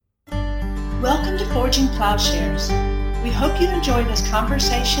Welcome to Forging Plowshares. We hope you enjoy this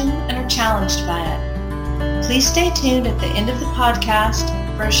conversation and are challenged by it. Please stay tuned at the end of the podcast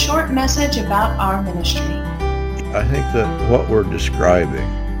for a short message about our ministry. I think that what we're describing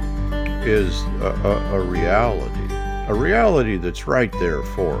is a reality that's right there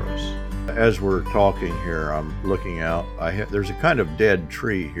for us. As we're talking here, I'm looking out. There's a kind of dead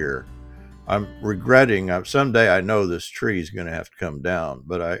tree here. I'm regretting, someday I know this tree is going to have to come down,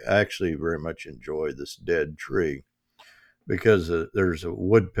 but I actually very much enjoy this dead tree because there's a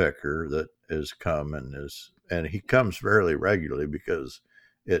woodpecker that has come and he comes fairly regularly because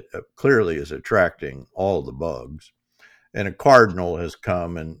it clearly is attracting all the bugs. And a cardinal has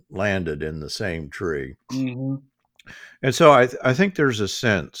come and landed in the same tree. Mm-hmm. And so I think there's a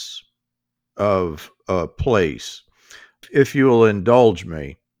sense of a place. If you will indulge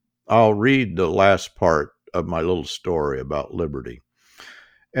me, I'll read the last part of my little story about liberty.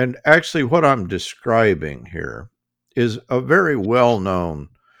 And actually what I'm describing here is a very well-known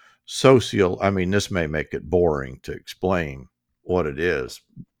this may make it boring to explain what it is,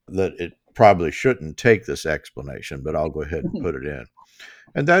 that it probably shouldn't take this explanation, but I'll go ahead and put it in.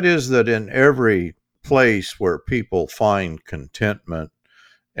 And that is that in every place where people find contentment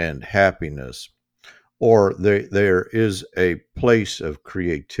and happiness, or there is a place of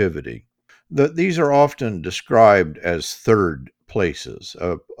creativity, that these are often described as third places,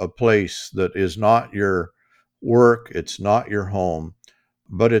 a place that is not your work, it's not your home,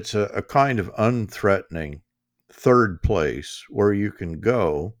 but it's a kind of unthreatening third place where you can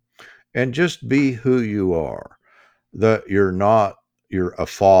go and just be who you are, that you're a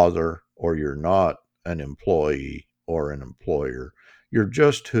father, or you're not an employee or an employer. You're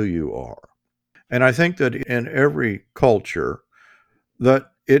just who you are. And I think that in every culture, that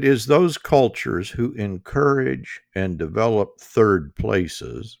it is those cultures who encourage and develop third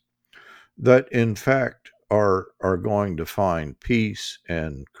places that in fact are going to find peace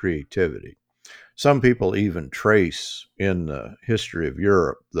and creativity. Some people even trace in the history of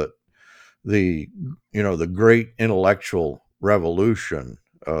Europe that the great intellectual revolution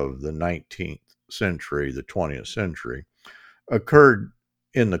of the 19th century, the 20th century, occurred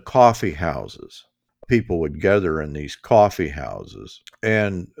in the coffee houses. People would gather in these coffee houses,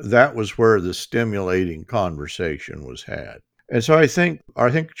 and that was where the stimulating conversation was had. And so I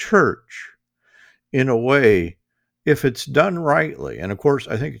think church, in a way, if it's done rightly, and of course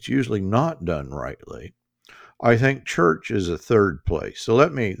I think it's usually not done rightly, I think church is a third place. So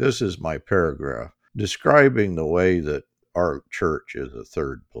this is my paragraph describing the way that our church is a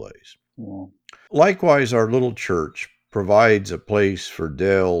third place. Yeah. Likewise, our little church provides a place for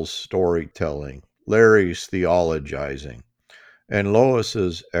Dale's storytelling, Larry's theologizing, and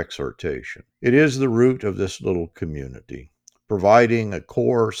Lois's exhortation. It is the root of this little community, providing a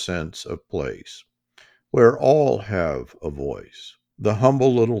core sense of place where all have a voice. The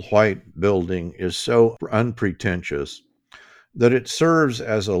humble little white building is so unpretentious that it serves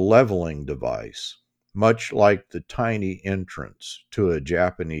as a leveling device, much like the tiny entrance to a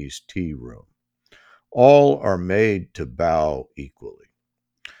Japanese tea room. All are made to bow equally.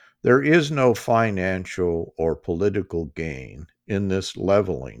 There is no financial or political gain in this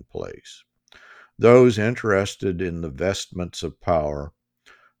leveling place. Those interested in the vestments of power,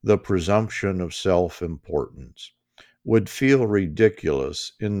 the presumption of self-importance, would feel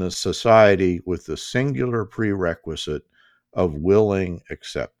ridiculous in the society with the singular prerequisite of willing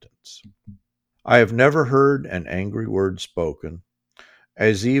acceptance. I have never heard an angry word spoken,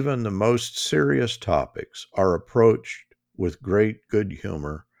 as even the most serious topics are approached with great good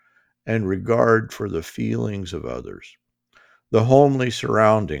humor and regard for the feelings of others. The homely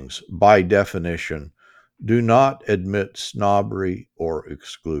surroundings, by definition, do not admit snobbery or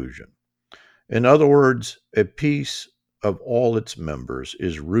exclusion. In other words, a piece of all its members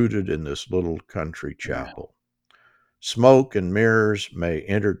is rooted in this little country chapel. Smoke and mirrors may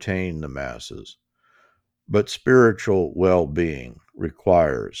entertain the masses, but spiritual well-being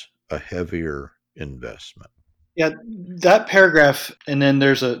requires a heavier investment. Yeah, that paragraph, and then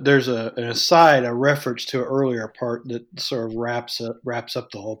there's an aside, a reference to an earlier part that sort of wraps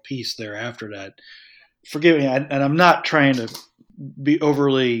up the whole piece there after that. Forgive me, and I'm not trying to be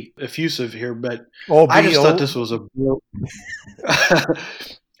overly effusive here, but I just thought this was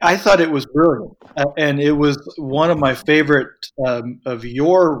I thought it was brilliant, and it was one of my favorite of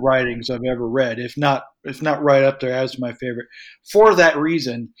your writings I've ever read, if not right up there as my favorite. For that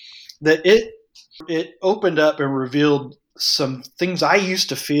reason, that it opened up and revealed some things I used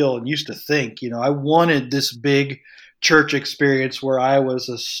to feel and used to think. I wanted this big church experience where I was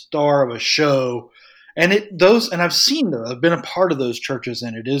a star of a show And I've seen those. I've been a part of those churches,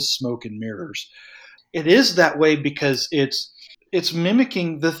 and it is smoke and mirrors. It is that way because it's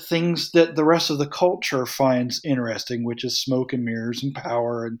mimicking the things that the rest of the culture finds interesting, which is smoke and mirrors and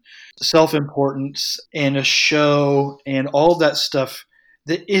power and self-importance and a show and all that stuff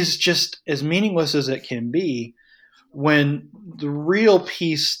that is just as meaningless as it can be, when the real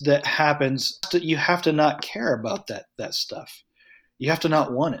piece that happens, you have to not care about that stuff. You have to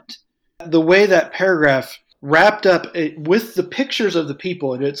not want it. The way that paragraph wrapped up with the pictures of the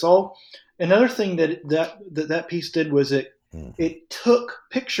people, and it's all another thing that piece did was it took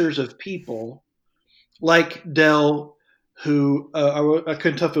pictures of people like Dell, who I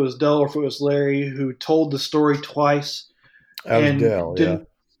couldn't tell if it was Dell or if it was Larry, who told the story twice. Dell, yeah.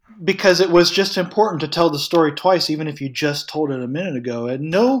 Because it was just important to tell the story twice, even if you just told it a minute ago. And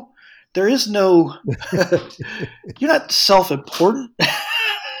no, there is no, you're not self-important.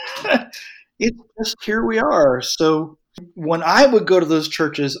 It's just here we are. So when I would go to those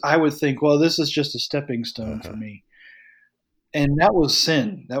churches, I would think, well, this is just a stepping stone for me. And that was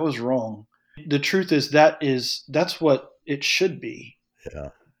sin. That was wrong. The truth is that's what it should be. Yeah.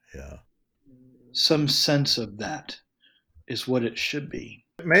 Yeah. Some sense of that is what it should be.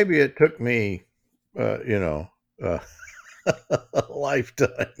 Maybe it took me, a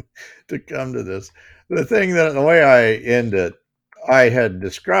lifetime to come to this. The way I end it, I had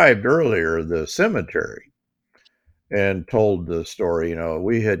described earlier the cemetery and told the story.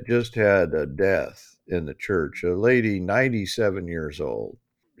 We had just had a death in the church, a lady, 97 years old.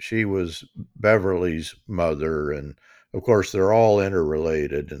 She was Beverly's mother, and of course they're all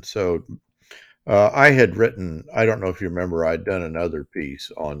interrelated. And so I had written, I don't know if you remember, I'd done another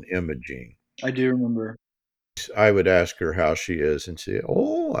piece on Imogene. I do remember. I would ask her how she is and say,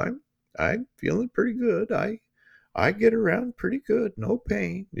 "Oh, I'm feeling pretty good. I get around pretty good, no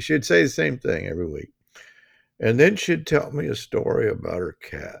pain." She'd say the same thing every week. And then she'd tell me a story about her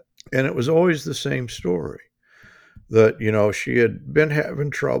cat. And it was always the same story, that, she had been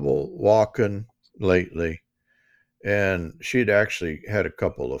having trouble walking lately, and she'd actually had a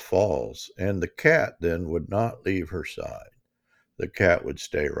couple of falls, and the cat then would not leave her side. The cat would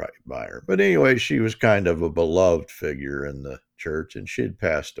stay right by her. But anyway, she was kind of a beloved figure in the church, and she'd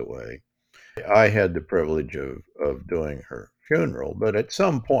passed away. I had the privilege of doing her funeral, but at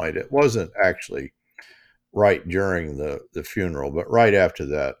some point, it wasn't actually right during the funeral, but right after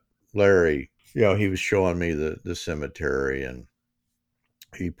that, Larry, he was showing me the cemetery, and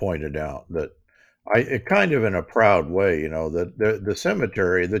he pointed out that it kind of in a proud way, that the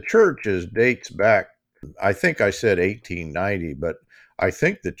cemetery, the church dates back, I think I said 1890, but I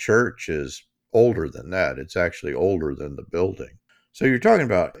think the church is older than that. It's actually older than the building. So you're talking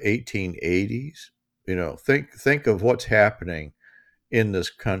about 1880s. Think of what's happening in this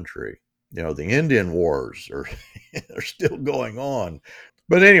country. The Indian Wars are still going on.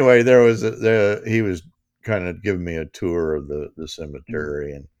 But anyway, he was kind of giving me a tour of the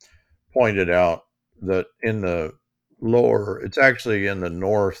cemetery and pointed out that in the lower, it's actually in the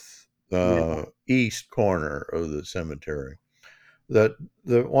north east corner of the cemetery, that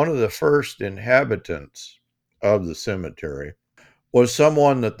one of the first inhabitants of the cemetery was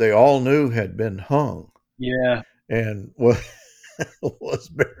someone that they all knew had been hung. Yeah. And was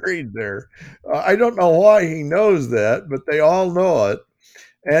buried there. I don't know why he knows that, but they all know it.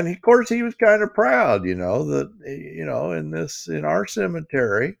 And of course, he was kind of proud, that, in our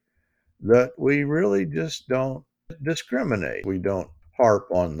cemetery, that we really just don't discriminate. We don't harp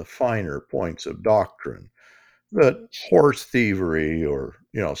on the finer points of doctrine, that horse thievery or,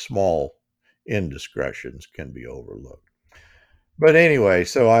 small indiscretions can be overlooked. But anyway,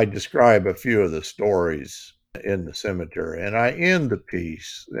 so I describe a few of the stories in the cemetery, and I end the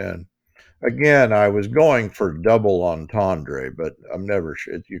piece. And again, I was going for double entendre, but I'm never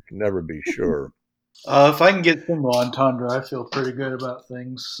sure. You can never be sure. If I can get single entendre, I feel pretty good about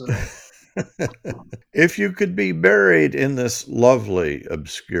things. So. If you could be buried in this lovely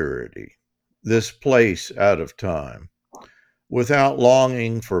obscurity, this place out of time, without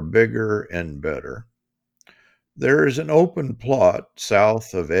longing for bigger and better, there is an open plot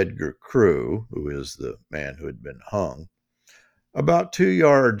south of Edgar Crew, who is the man who had been hung, about 2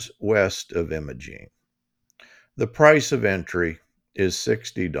 yards west of Imogene. The price of entry is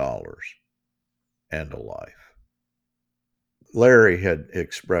 $60 and a life. Larry had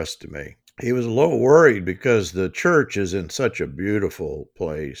expressed to me, he was a little worried because the church is in such a beautiful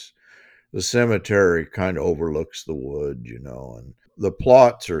place. The cemetery kind of overlooks the wood, and the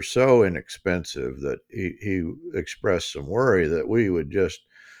plots are so inexpensive that he expressed some worry that we would just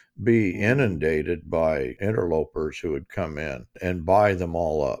be inundated by interlopers who would come in and buy them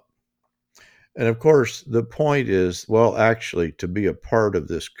all up. And of course, the point is, well, actually, to be a part of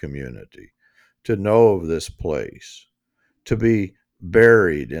this community, to know of this place, to be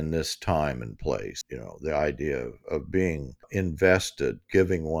buried in this time and place, the idea of being invested,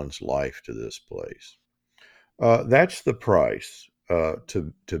 giving one's life to this place. That's the price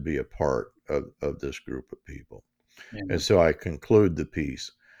to be a part of this group of people. Amen. And so I conclude the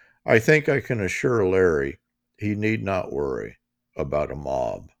piece. I think I can assure Larry he need not worry about a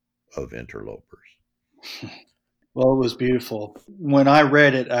mob of interlopers. Well, it was beautiful. When I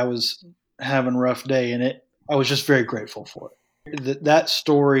read it, I was having a rough day, and I was just very grateful for it. That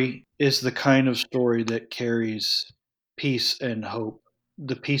story is the kind of story that carries peace and hope,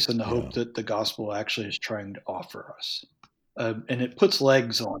 the peace and the hope that the gospel actually is trying to offer us. And it puts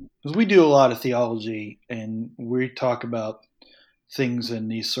legs on. Because we do a lot of theology, and we talk about things in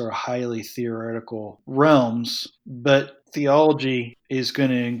these sort of highly theoretical realms, but theology is going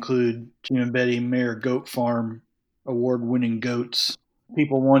to include Jim and Betty Mayer Goat Farm award-winning goats,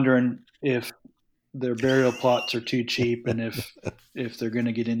 people wondering if their burial plots are too cheap and if they're going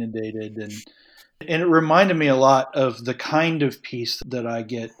to get inundated. And it reminded me a lot of the kind of peace that I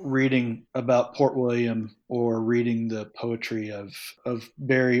get reading about Port William or reading the poetry of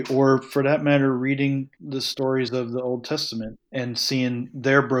Barry, or for that matter, reading the stories of the Old Testament and seeing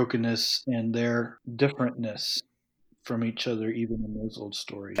their brokenness and their differentness from each other, even in those old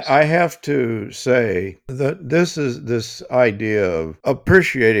stories. I have to say that this idea of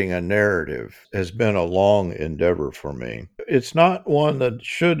appreciating a narrative has been a long endeavor for me. It's not one that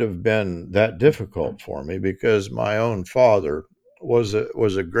should have been that difficult for me, because my own father was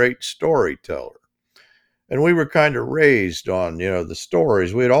a great storyteller. And we were kind of raised on, the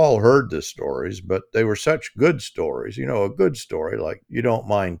stories. We'd all heard the stories, but they were such good stories. A good story like you don't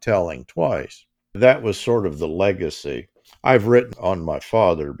mind telling twice. That was sort of the legacy. I've written on my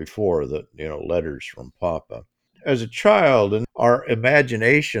father before that, letters from Papa. As a child, and our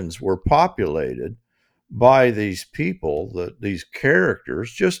imaginations were populated by these people, these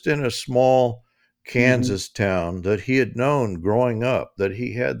characters, just in a small Kansas town that he had known growing up, that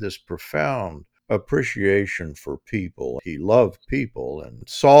he had this profound appreciation for people. He loved people and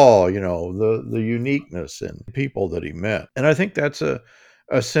saw, the uniqueness in people that he met. And I think that's a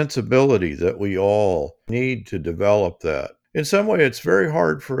sensibility that we all need to develop. That in some way it's very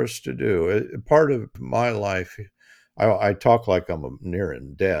hard for us to do. Part of my life, I talk like I'm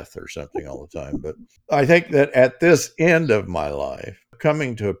nearing death or something all the time, but I think that at this end of my life,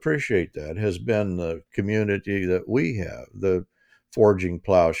 coming to appreciate that has been the community that we have, the Forging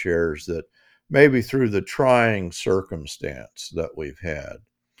Plowshares, that maybe through the trying circumstance that we've had,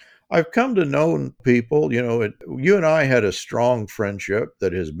 I've come to know people. You and I had a strong friendship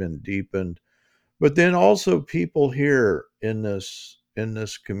that has been deepened, but then also people here in this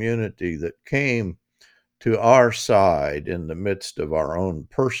community that came to our side in the midst of our own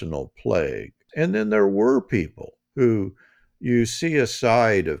personal plague. And then there were people who, you see a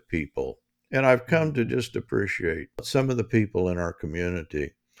side of people, and I've come to just appreciate some of the people in our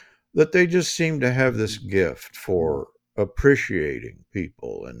community, that they just seem to have this gift for appreciating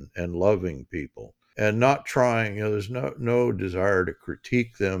people and loving people and not trying, there's no desire to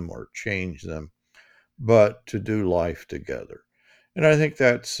critique them or change them, but to do life together. And I think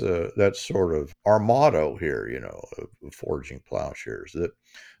that's sort of our motto here, of Forging Plowshares,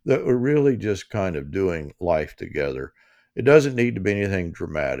 that we're really just kind of doing life together. It doesn't need to be anything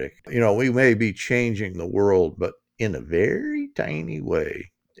dramatic. We may be changing the world, but in a very tiny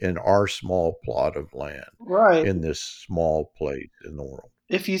way, in our small plot of land, right, in this small place in the world.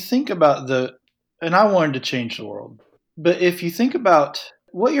 If you think about and I wanted to change the world, but if you think about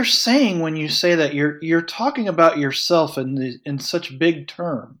what you're saying when you say that, you're talking about yourself in such big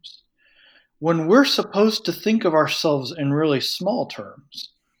terms, when we're supposed to think of ourselves in really small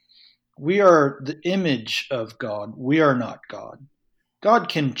terms. We are the image of God. We are not God. God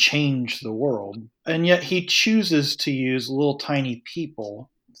can change the world, and yet he chooses to use little tiny people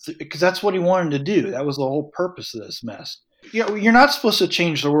because that's what he wanted to do. That was the whole purpose of this mess. You're not supposed to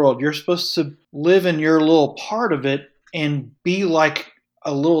change the world. You're supposed to live in your little part of it and be like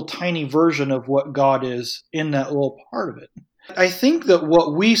a little tiny version of what God is in that little part of it. I think that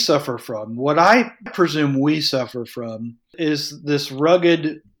what we suffer from, what I presume we suffer from, is this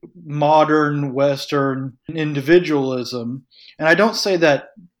rugged, modern, Western individualism. And I don't say that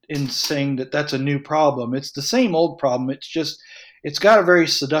in saying that that's a new problem. It's the same old problem. It's just, it's got a very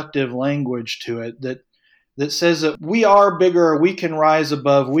seductive language to it that says that we are bigger, we can rise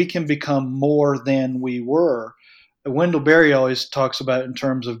above, we can become more than we were. Wendell Berry always talks about it in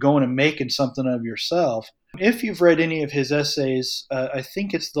terms of going and making something of yourself. If you've read any of his essays, I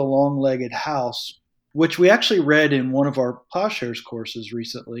think it's The Long-Legged House, which we actually read in one of our Plowshares courses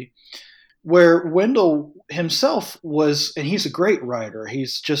recently, where Wendell himself was, and he's a great writer.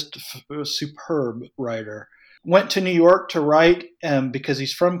 He's just a superb writer. Went to New York to write because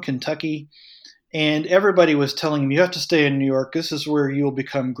he's from Kentucky. And everybody was telling him, you have to stay in New York. This is where you'll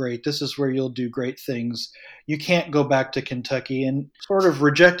become great. This is where you'll do great things. You can't go back to Kentucky. And sort of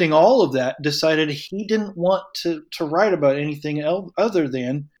rejecting all of that, decided he didn't want to write about anything else other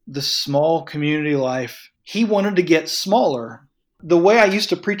than the small community life. He wanted to get smaller. The way I used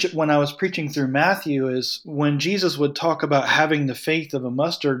to preach it when I was preaching through Matthew is when Jesus would talk about having the faith of a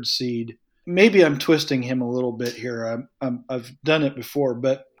mustard seed. Maybe I'm twisting him a little bit here. I've done it before,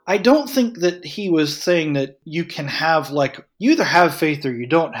 but I don't think that he was saying that you can have, like, you either have faith or you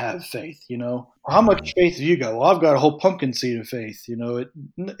don't have faith, you know. How much faith have you got? Well, I've got a whole pumpkin seed of faith, you know.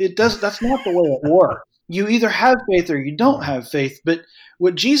 It does. That's not the way it works. You either have faith or you don't have faith. But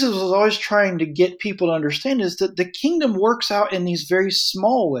what Jesus was always trying to get people to understand is that the kingdom works out in these very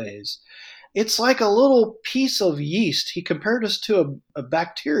small ways. It's like a little piece of yeast. He compared us to a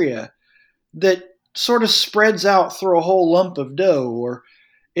bacteria that sort of spreads out through a whole lump of dough, or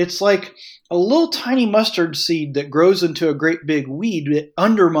it's like a little tiny mustard seed that grows into a great big weed that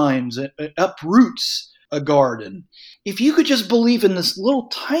undermines, it uproots a garden. If you could just believe in this little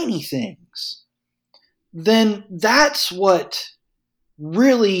tiny things, then that's what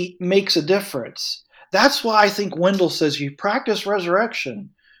really makes a difference. That's why I think Wendell says you practice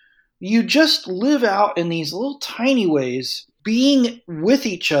resurrection. You just live out in these little tiny ways, being with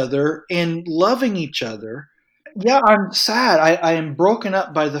each other and loving each other. Yeah, I'm sad. I am broken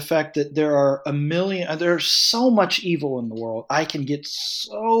up by the fact that there's so much evil in the world. I can get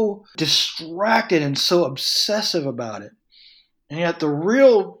so distracted and so obsessive about it. And yet the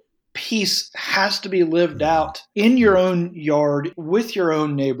real peace has to be lived out in your own yard with your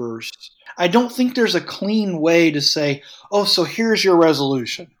own neighbors. I don't think there's a clean way to say, oh, so here's your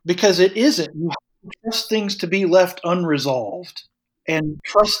resolution, because it isn't. You have to trust things to be left unresolved and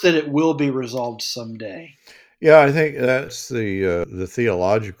trust that it will be resolved someday. Yeah, I think that's the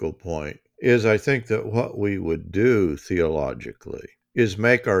theological point, is I think that what we would do theologically is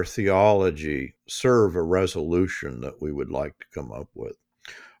make our theology serve a resolution that we would like to come up with.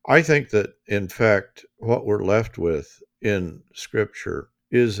 I think that, in fact, what we're left with in Scripture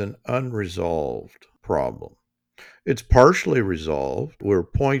is an unresolved problem. It's partially resolved. We're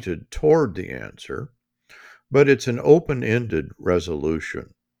pointed toward the answer, but it's an open-ended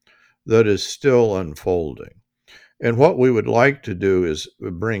resolution that is still unfolding. And what we would like to do is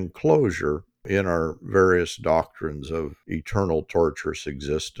bring closure in our various doctrines of eternal torturous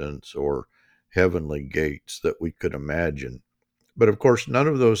existence or heavenly gates that we could imagine. But of course, none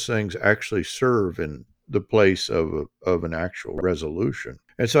of those things actually serve in the place of an actual resolution.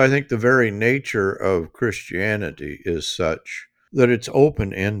 And so I think the very nature of Christianity is such that it's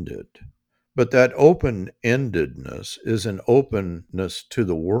open-ended. But that open-endedness is an openness to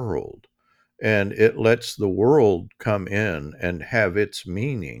the world. And it lets the world come in and have its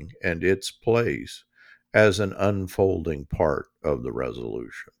meaning and its place as an unfolding part of the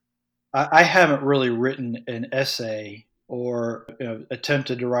resolution. I haven't really written an essay or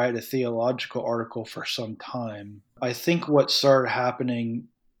attempted to write a theological article for some time. I think what started happening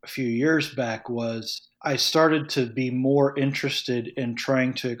a few years back was I started to be more interested in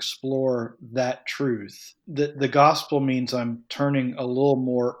trying to explore that truth. The gospel means I'm turning a little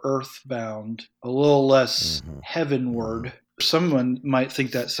more earthbound, a little less heavenward. Someone might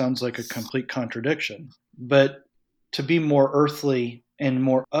think that sounds like a complete contradiction, but to be more earthly and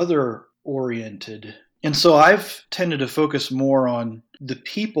more other-oriented. And so I've tended to focus more on the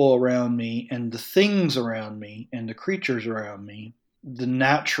people around me and the things around me and the creatures around me, the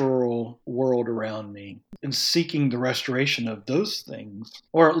natural world around me, and seeking the restoration of those things,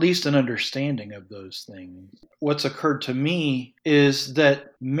 or at least an understanding of those things. What's occurred to me is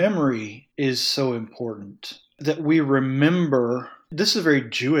that memory is so important, that we remember. This is a very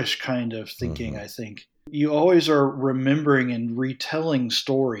Jewish kind of thinking, I think. You always are remembering and retelling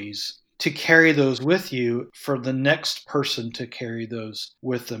stories to carry those with you for the next person to carry those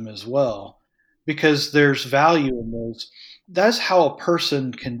with them as well, because there's value in those. That's how a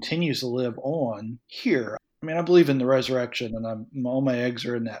person continues to live on here. I mean, I believe in the resurrection, and all my eggs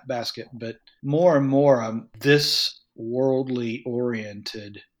are in that basket, but more and more I'm this worldly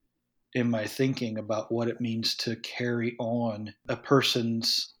oriented in my thinking about what it means to carry on a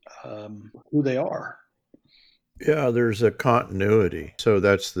person's who they are. Yeah, there's a continuity. So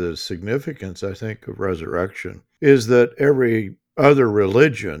that's the significance, I think, of resurrection, is that every other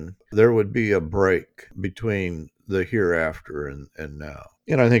religion, there would be a break between the hereafter and now.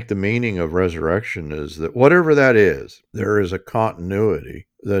 And I think the meaning of resurrection is that whatever that is, there is a continuity.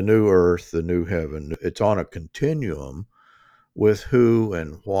 The new earth, the new heaven, it's on a continuum with who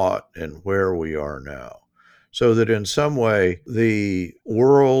and what and where we are now. So that in some way, the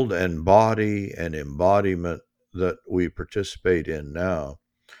world and body and embodiment that we participate in now,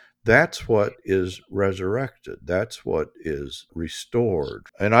 that's what is resurrected. That's what is restored.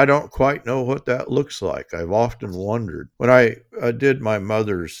 And I don't quite know what that looks like. I've often wondered. When I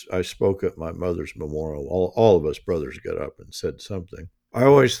I spoke at my mother's memorial, all of us brothers got up and said something. I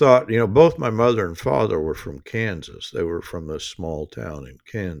always thought, both my mother and father were from Kansas. They were from this small town in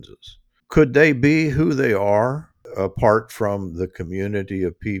Kansas. Could they be who they are apart from the community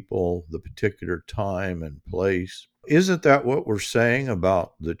of people, the particular time and place? Isn't that what we're saying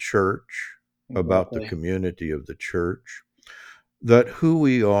about the church, about the community of the church? That who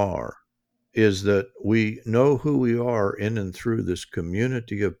we are is that we know who we are in and through this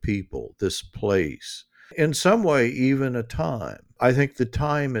community of people, this place, in some way, even a time. I think the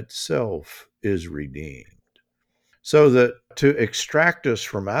time itself is redeemed. So that to extract us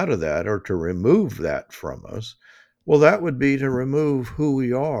from out of that or to remove that from us, well, that would be to remove who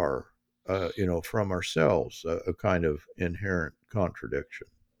we are, from ourselves, a kind of inherent contradiction.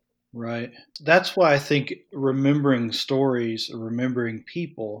 Right. That's why I think remembering stories, remembering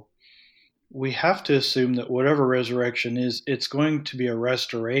people, we have to assume that whatever resurrection is, it's going to be a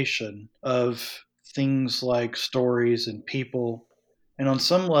restoration of things like stories and people, and on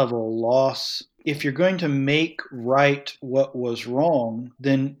some level, loss. If you're going to make right what was wrong,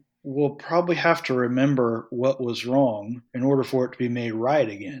 then we'll probably have to remember what was wrong in order for it to be made right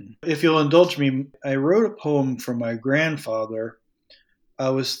again. If you'll indulge me, I wrote a poem for my grandfather. I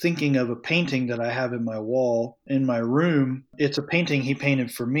was thinking of a painting that I have in my wall in my room. It's a painting he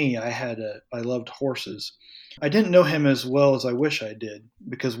painted for me. I loved horses. I didn't know him as well as I wish I did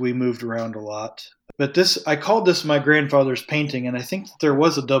because we moved around a lot. But I called this my grandfather's painting, and I think that there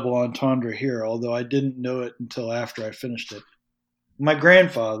was a double entendre here, although I didn't know it until after I finished it. My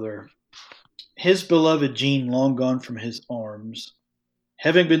grandfather, his beloved Jean long gone from his arms,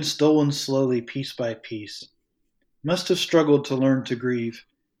 having been stolen slowly piece by piece, must have struggled to learn to grieve,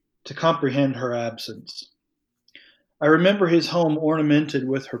 to comprehend her absence. I remember his home ornamented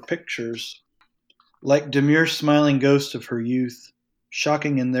with her pictures, like demure smiling ghosts of her youth,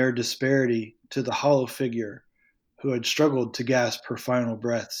 shocking in their disparity to the hollow figure who had struggled to gasp her final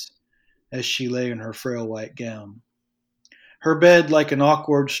breaths as she lay in her frail white gown. Her bed like an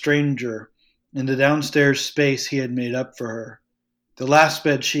awkward stranger in the downstairs space he had made up for her. The last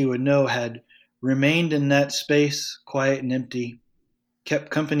bed she would know had remained in that space, quiet and empty,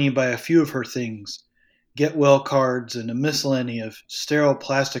 kept company by a few of her things, get-well cards and a miscellany of sterile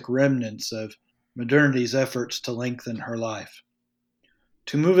plastic remnants of modernity's efforts to lengthen her life.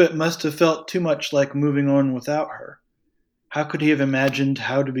 To move it must have felt too much like moving on without her. How could he have imagined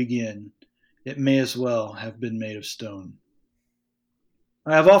how to begin? It may as well have been made of stone.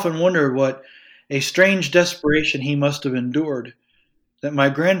 I have often wondered what a strange desperation he must have endured, that my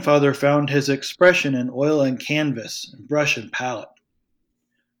grandfather found his expression in oil and canvas, and brush and palette.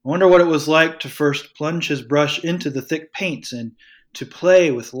 I wonder what it was like to first plunge his brush into the thick paints and to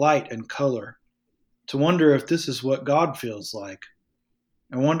play with light and color, to wonder if this is what God feels like.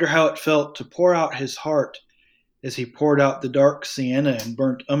 I wonder how it felt to pour out his heart as he poured out the dark sienna and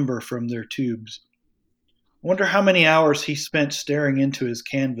burnt umber from their tubes. I wonder how many hours he spent staring into his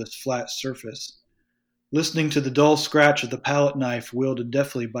canvas flat surface, listening to the dull scratch of the palette knife wielded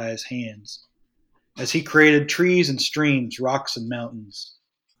deftly by his hands, as he created trees and streams, rocks and mountains.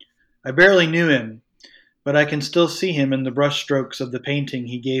 I barely knew him, but I can still see him in the brushstrokes of the painting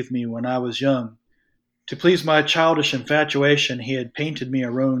he gave me when I was young. To please my childish infatuation, he had painted me a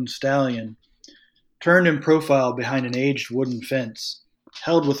roan stallion, turned in profile behind an aged wooden fence,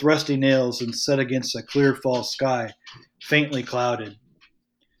 held with rusty nails and set against a clear fall sky, faintly clouded.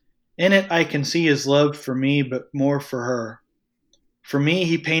 In it I can see his love for me, but more for her. For me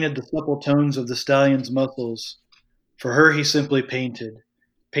he painted the supple tones of the stallion's muscles. For her he simply painted,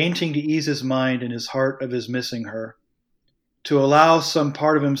 painting to ease his mind and his heart of his missing her, to allow some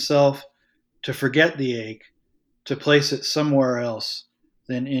part of himself to forget the ache, to place it somewhere else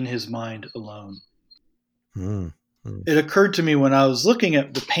than in his mind alone. It occurred to me when I was looking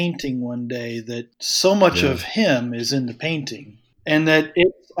at the painting one day that so much of him is in the painting and that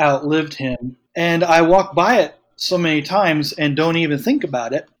it's outlived him. And I walk by it so many times and don't even think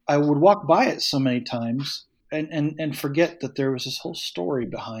about it. I would walk by it so many times and forget that there was this whole story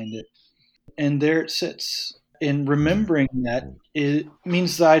behind it. And there it sits. in remembering that, it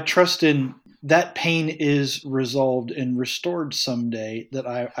means that I trust in that pain is resolved and restored someday, that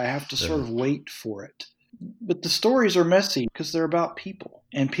I have to sort of wait for it. But the stories are messy because they're about people,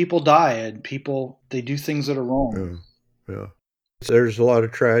 and people die, and they do things that are wrong. Yeah. There's a lot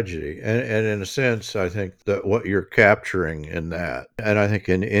of tragedy. And in a sense, I think that what you're capturing in that, and I think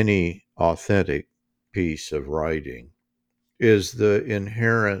in any authentic piece of writing, is the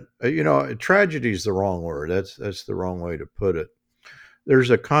inherent, tragedy is the wrong word. That's the wrong way to put it.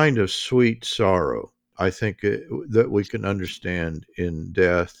 There's a kind of sweet sorrow, I think, that we can understand in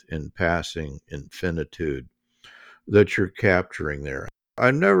death, in passing, in finitude, that you're capturing there.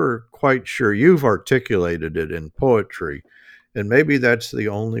 I'm never quite sure. You've articulated it in poetry, and maybe that's the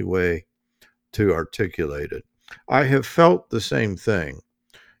only way to articulate it. I have felt the same thing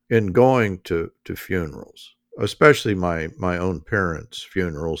in going to funerals, especially my own parents'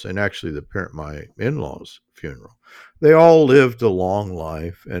 funerals, and actually my in-laws' funeral. They all lived a long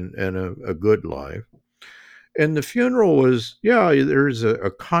life and a good life. And the funeral was, there's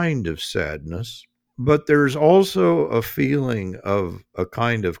a kind of sadness, but there's also a feeling of a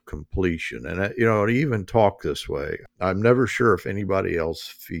kind of completion. And, to even talk this way, I'm never sure if anybody else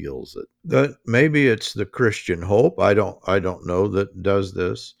feels it. That maybe it's the Christian hope. I don't know that does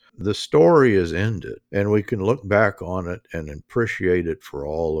this. The story is ended, and we can look back on it and appreciate it for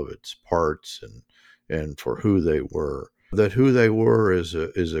all of its parts and for who they were. That who they were is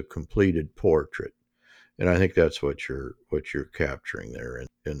a completed portrait. And I think that's what you're capturing there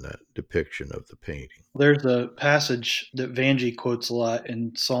in that depiction of the painting. There's a passage that Vanjie quotes a lot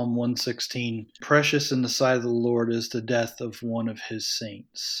in Psalm 116. Precious in the sight of the Lord is the death of one of his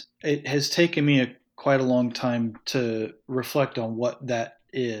saints. It has taken me quite a long time to reflect on what that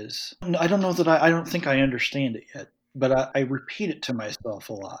is. I don't know that I don't think I understand it yet, but I repeat it to myself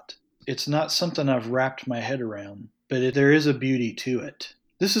a lot. It's not something I've wrapped my head around, but there is a beauty to it.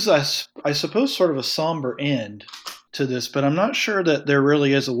 This is, I suppose, sort of a somber end to this, but I'm not sure that there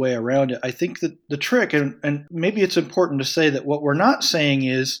really is a way around it. I think that the trick, and maybe it's important to say that what we're not saying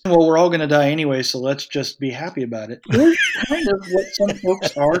is, well, we're all going to die anyway, so let's just be happy about it. There's kind of what some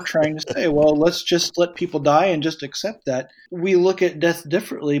folks are trying to say. Well, let's just let people die and just accept that. We look at death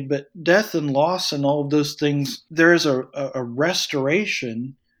differently, but death and loss and all of those things, there is a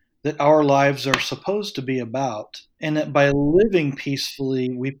restoration that our lives are supposed to be about, and that by living peacefully,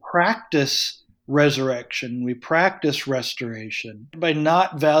 we practice resurrection, we practice restoration by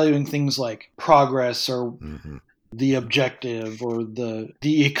not valuing things like progress or the objective or the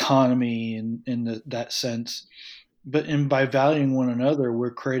economy in that sense. But by valuing one another,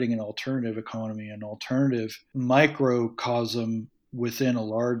 we're creating an alternative economy, an alternative microcosm within a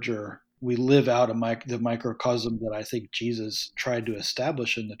larger. We live out the microcosm that I think Jesus tried to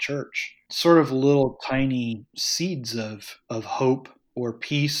establish in the church. Sort of little tiny seeds of hope or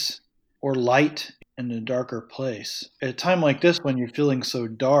peace or light in a darker place. At a time like this, when you're feeling so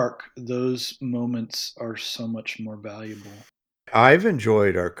dark, those moments are so much more valuable. I've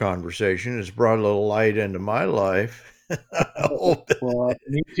enjoyed our conversation. It's brought a little light into my life. Well,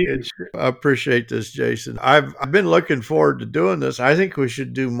 me too. I appreciate this, Jason. I've been looking forward to doing this. I think we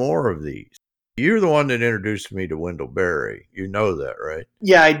should do more of these. You're the one that introduced me to Wendell Berry. You know that, right?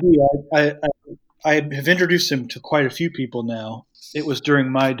 Yeah, I do. I have introduced him to quite a few people now. It was during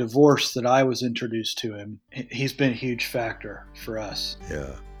my divorce that I was introduced to him. He's been a huge factor for us.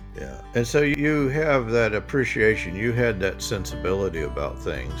 Yeah. And so you have that appreciation. You had that sensibility about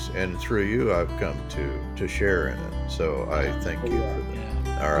things. And through you, I've come to share in it. So I thank you for that.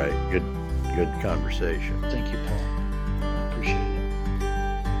 Yeah. All right. Good conversation. Thank you, Paul. I appreciate it.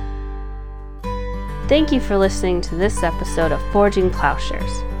 Thank you for listening to this episode of Forging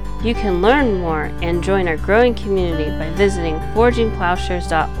Plowshares. You can learn more and join our growing community by visiting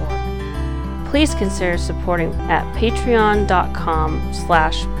forgingplowshares.org. Please consider supporting at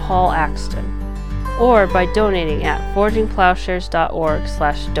patreon.com/Paul Axton or by donating at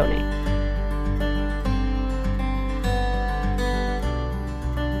forgingplowshares.org/donate.